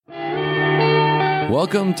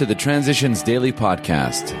Welcome to the Transitions Daily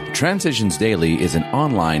podcast. Transitions Daily is an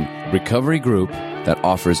online recovery group that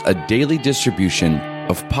offers a daily distribution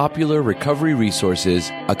of popular recovery resources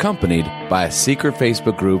accompanied by a secret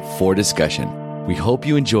Facebook group for discussion. We hope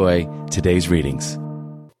you enjoy today's readings.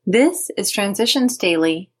 This is Transitions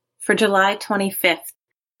Daily for July 25th,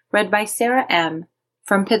 read by Sarah M.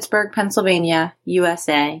 from Pittsburgh, Pennsylvania,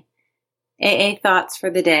 USA. AA Thoughts for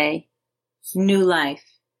the Day. New life.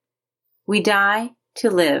 We die to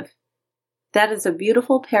live. That is a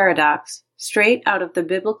beautiful paradox straight out of the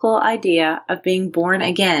biblical idea of being born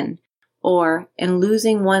again, or in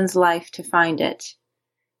losing one's life to find it.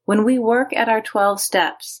 When we work at our 12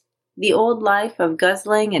 steps, the old life of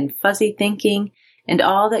guzzling and fuzzy thinking and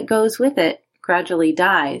all that goes with it gradually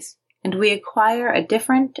dies, and we acquire a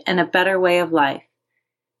different and a better way of life.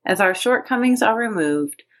 As our shortcomings are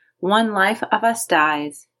removed, one life of us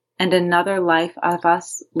dies, and another life of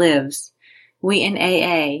us lives. We in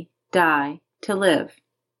AA die to live.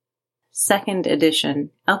 Second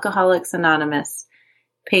edition, Alcoholics Anonymous,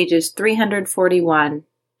 pages 341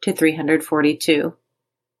 to 342.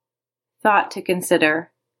 Thought to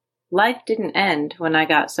consider. Life didn't end when I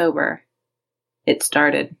got sober. It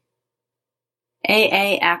started.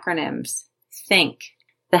 AA acronyms. Think.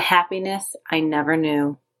 The happiness I never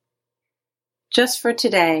knew. Just for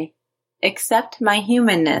today, accept my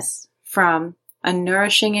humanness from A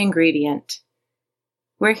Nourishing Ingredient.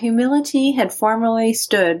 Where humility had formerly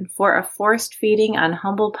stood for a forced feeding on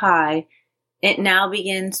humble pie, it now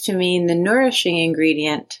begins to mean the nourishing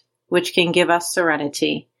ingredient, which can give us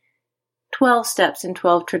serenity. 12 Steps in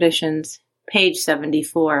 12 Traditions, page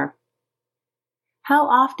 74. How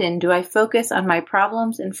often do I focus on my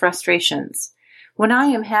problems and frustrations? When I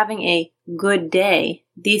am having a good day,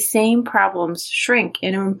 these same problems shrink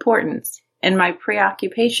in importance, and my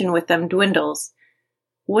preoccupation with them dwindles.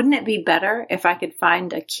 Wouldn't it be better if I could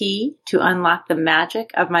find a key to unlock the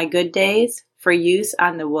magic of my good days for use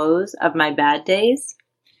on the woes of my bad days?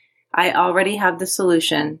 I already have the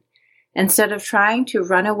solution. Instead of trying to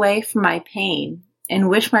run away from my pain and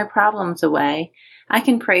wish my problems away, I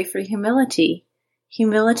can pray for humility.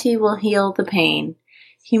 Humility will heal the pain.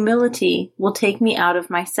 Humility will take me out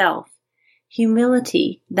of myself.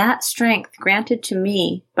 Humility, that strength granted to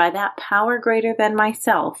me by that power greater than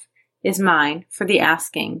myself, is mine for the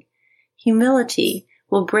asking. Humility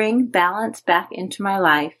will bring balance back into my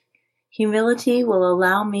life. Humility will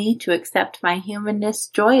allow me to accept my humanness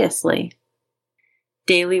joyously.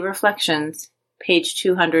 Daily Reflections, page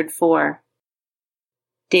 204.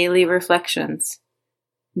 Daily Reflections.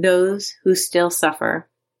 Those who still suffer.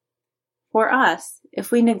 For us,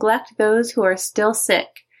 if we neglect those who are still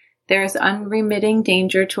sick, there is unremitting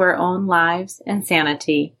danger to our own lives and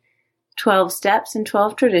sanity. 12 Steps in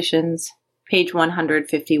 12 Traditions, page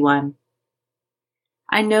 151.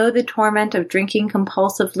 I know the torment of drinking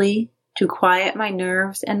compulsively to quiet my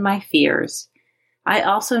nerves and my fears. I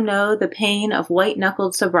also know the pain of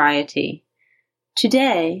white-knuckled sobriety.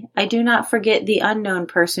 Today, I do not forget the unknown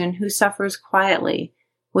person who suffers quietly,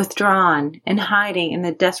 withdrawn and hiding in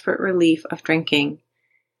the desperate relief of drinking.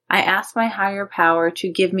 I ask my higher power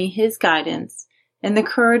to give me his guidance and the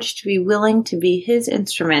courage to be willing to be his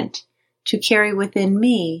instrument, to carry within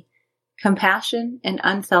me compassion and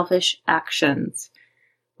unselfish actions.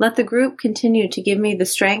 Let the group continue to give me the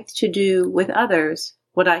strength to do with others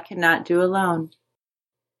what I cannot do alone.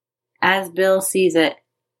 As Bill sees it,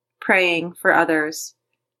 praying for others.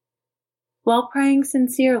 While praying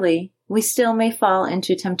sincerely, we still may fall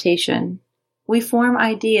into temptation. We form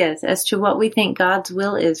ideas as to what we think God's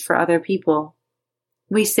will is for other people.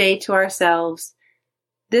 We say to ourselves,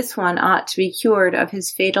 this one ought to be cured of his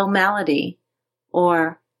fatal malady,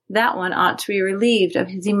 or that one ought to be relieved of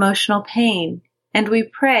his emotional pain, and we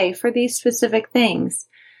pray for these specific things.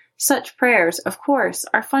 Such prayers, of course,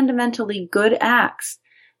 are fundamentally good acts,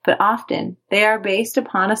 but often they are based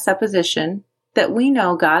upon a supposition that we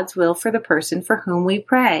know God's will for the person for whom we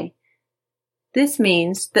pray. This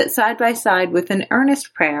means that side by side with an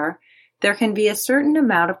earnest prayer, there can be a certain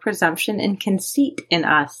amount of presumption and conceit in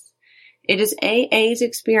us. It is AA's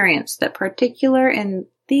experience that particular in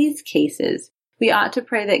these cases, we ought to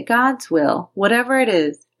pray that God's will, whatever it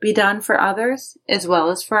is, be done for others as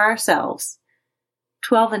well as for ourselves.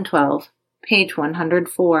 12 and 12, page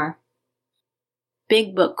 104.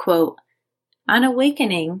 Big Book quote. On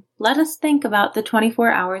awakening, let us think about the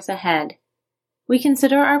 24 hours ahead. We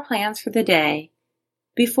consider our plans for the day.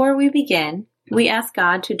 Before we begin, we ask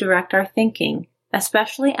God to direct our thinking,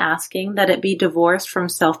 especially asking that it be divorced from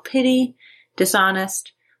self-pity,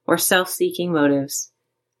 dishonest, or self-seeking motives.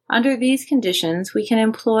 Under these conditions, we can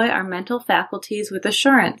employ our mental faculties with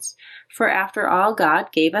assurance, for after all,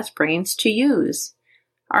 God gave us brains to use.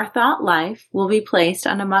 Our thought life will be placed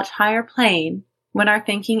on a much higher plane when our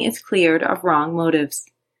thinking is cleared of wrong motives.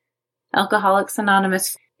 Alcoholics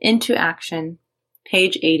Anonymous, Into Action,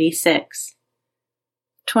 page 86.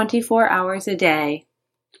 24 hours a day.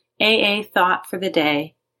 AA Thought for the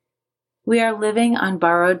Day. We are living on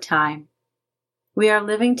borrowed time. We are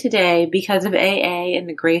living today because of AA and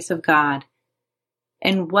the grace of God.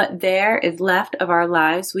 And what there is left of our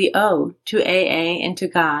lives we owe to AA and to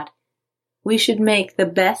God. We should make the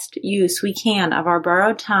best use we can of our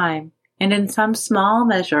borrowed time, and in some small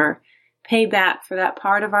measure, pay back for that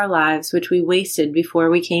part of our lives which we wasted before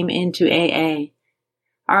we came into AA.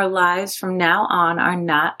 Our lives from now on are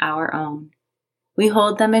not our own. We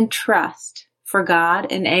hold them in trust for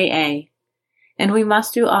God and AA, and we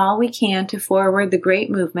must do all we can to forward the great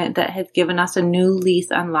movement that has given us a new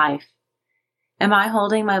lease on life. Am I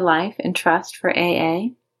holding my life in trust for AA?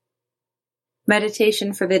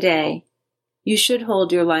 Meditation for the day. You should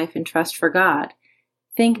hold your life in trust for God.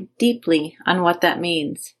 Think deeply on what that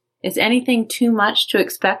means. Is anything too much to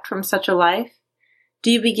expect from such a life? Do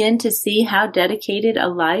you begin to see how dedicated a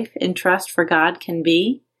life in trust for God can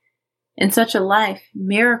be? In such a life,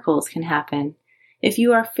 miracles can happen. If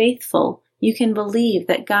you are faithful, you can believe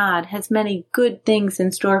that God has many good things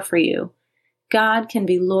in store for you. God can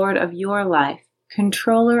be Lord of your life,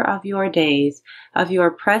 controller of your days, of your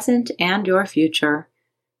present and your future.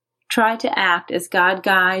 Try to act as God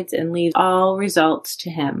guides and leave all results to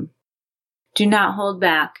Him. Do not hold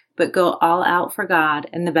back, but go all out for God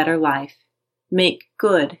and the better life. Make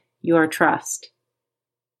good your trust.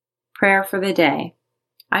 Prayer for the day.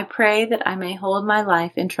 I pray that I may hold my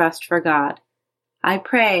life in trust for God. I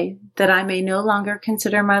pray that I may no longer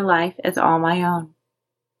consider my life as all my own.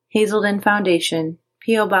 Hazelden Foundation,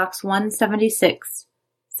 P.O. Box 176,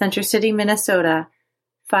 Center City, Minnesota,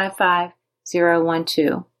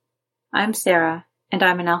 55012. I'm Sarah, and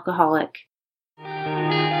I'm an alcoholic.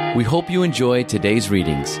 We hope you enjoyed today's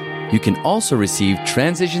readings. You can also receive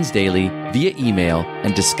Transitions Daily via email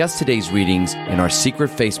and discuss today's readings in our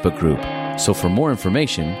secret Facebook group. So for more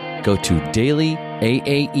information, go to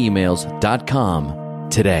dailyaaemails.com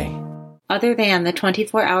today. Other than the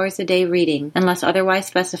 24 hours a day reading, unless otherwise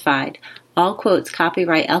specified, all quotes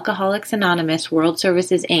copyright Alcoholics Anonymous World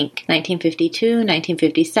Services, Inc., 1952,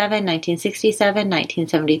 1957, 1967,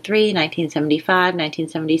 1973, 1975,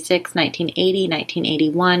 1976, 1980,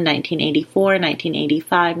 1981, 1984,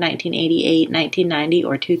 1985, 1988, 1990,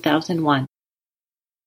 or 2001.